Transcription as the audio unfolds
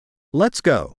Let's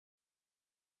go.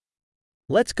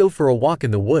 Let's go for a walk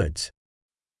in the woods.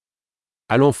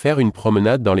 Allons faire une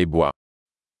promenade dans les bois.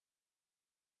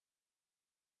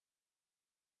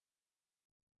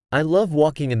 I love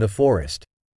walking in the forest.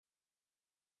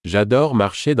 J'adore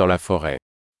marcher dans la forêt.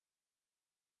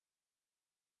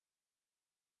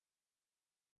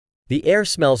 The air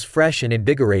smells fresh and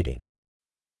invigorating.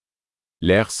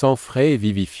 L'air sent frais et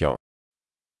vivifiant.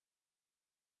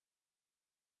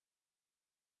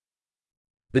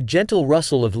 The gentle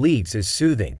rustle of leaves is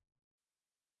soothing.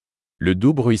 Le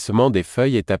doux bruissement des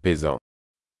feuilles est apaisant.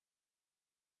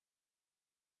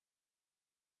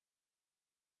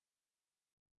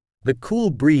 The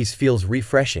cool breeze feels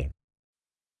refreshing.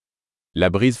 La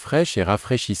brise fraîche est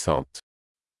rafraîchissante.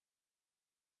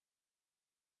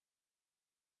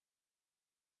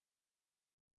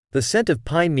 The scent of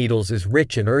pine needles is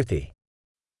rich and earthy.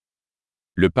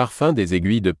 Le parfum des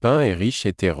aiguilles de pin est riche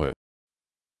et terreux.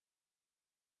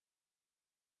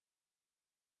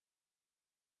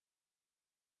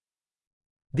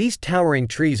 These towering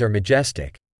trees are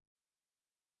majestic.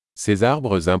 Ces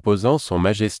arbres imposants sont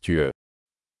majestueux.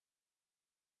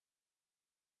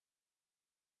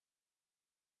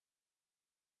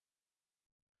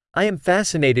 I am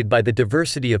fascinated by the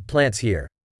diversity of plants here.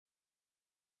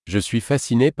 Je suis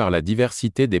fasciné par la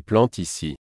diversité des plantes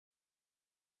ici.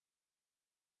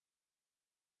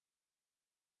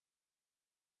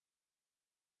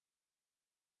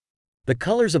 The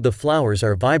colors of the flowers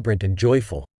are vibrant and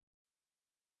joyful.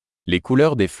 Les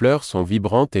couleurs des fleurs sont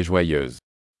vibrantes et joyeuses.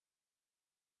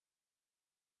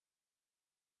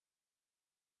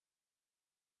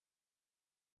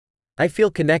 I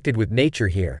feel connected with nature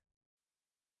here.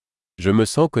 Je me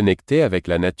sens connecté avec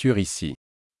la nature ici.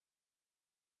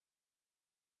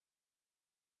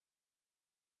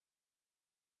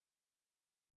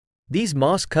 These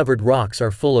moss-covered rocks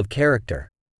are full of character.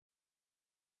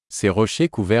 Ces rochers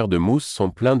couverts de mousse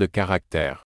sont pleins de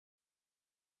caractère.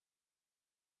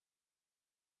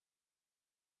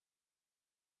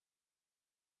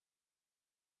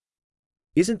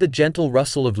 Isn't the gentle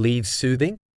rustle of leaves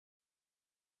soothing?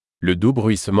 Le doux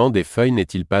bruissement des feuilles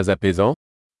n'est-il pas apaisant?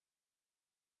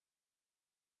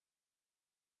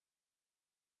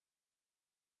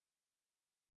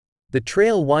 The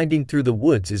trail winding through the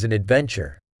woods is an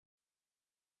adventure.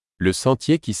 Le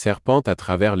sentier qui serpente à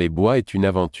travers les bois est une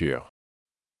aventure.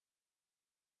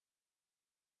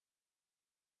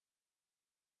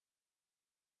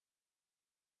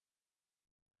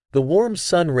 The warm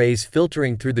sun rays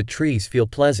filtering through the trees feel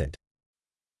pleasant.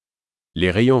 Les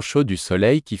rayons chauds du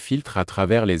soleil qui filtrent à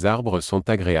travers les arbres sont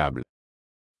agréables.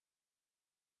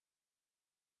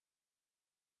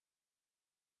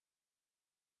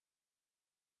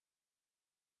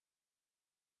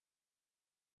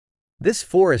 This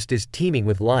forest is teeming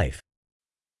with life.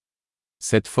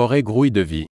 Cette forêt grouille de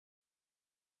vie.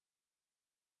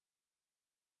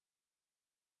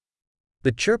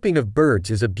 The chirping of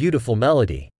birds is a beautiful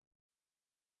melody.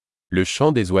 Le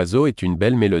chant des oiseaux est une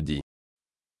belle mélodie.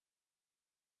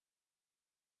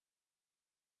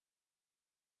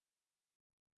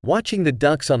 Watching the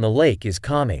ducks on the lake is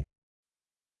calming.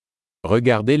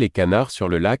 Regarder les canards sur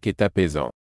le lac est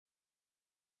apaisant.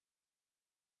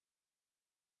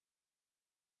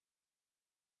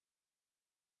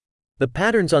 The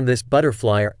patterns on this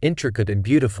butterfly are intricate and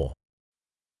beautiful.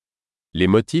 Les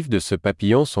motifs de ce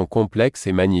papillon sont complexes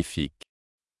et magnifiques.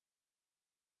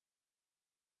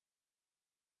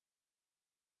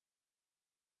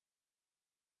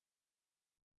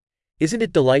 Isn't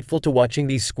it delightful to watching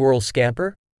these squirrels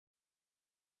scamper?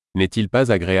 N'est-il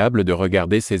pas agréable de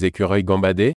regarder ces écureuils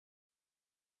gambader?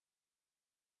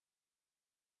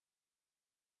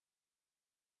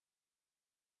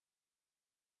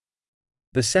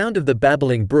 The sound of the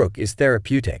babbling brook is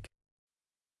therapeutic.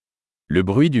 Le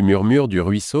bruit du murmure du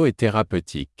ruisseau est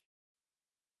thérapeutique.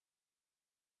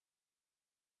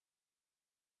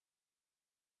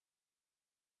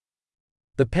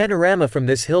 The panorama from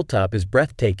this hilltop is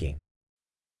breathtaking.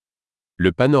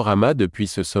 Le panorama depuis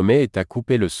ce sommet est à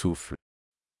couper le souffle.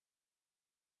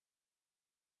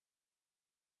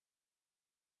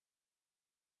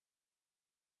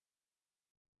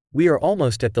 We are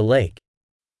almost at the lake.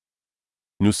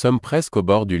 Nous sommes presque au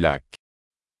bord du lac.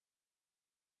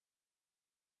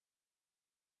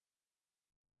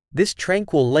 This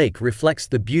tranquil lake reflects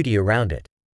the beauty around it.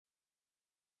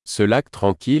 Ce lac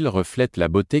tranquille reflète la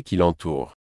beauté qui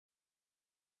l'entoure.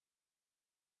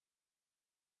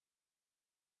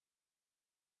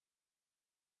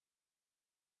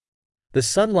 The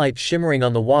sunlight shimmering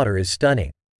on the water is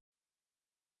stunning.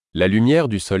 La lumière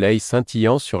du soleil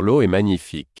scintillant sur l'eau est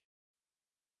magnifique.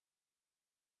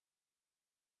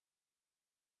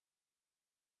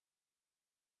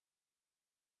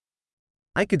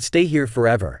 I could stay here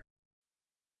forever.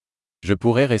 Je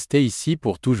pourrais rester ici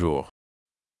pour toujours.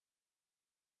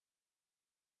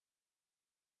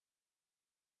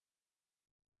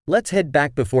 Let's head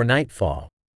back before nightfall.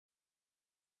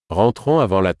 Rentrons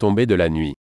avant la tombée de la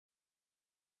nuit.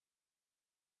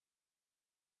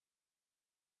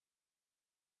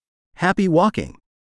 Happy walking!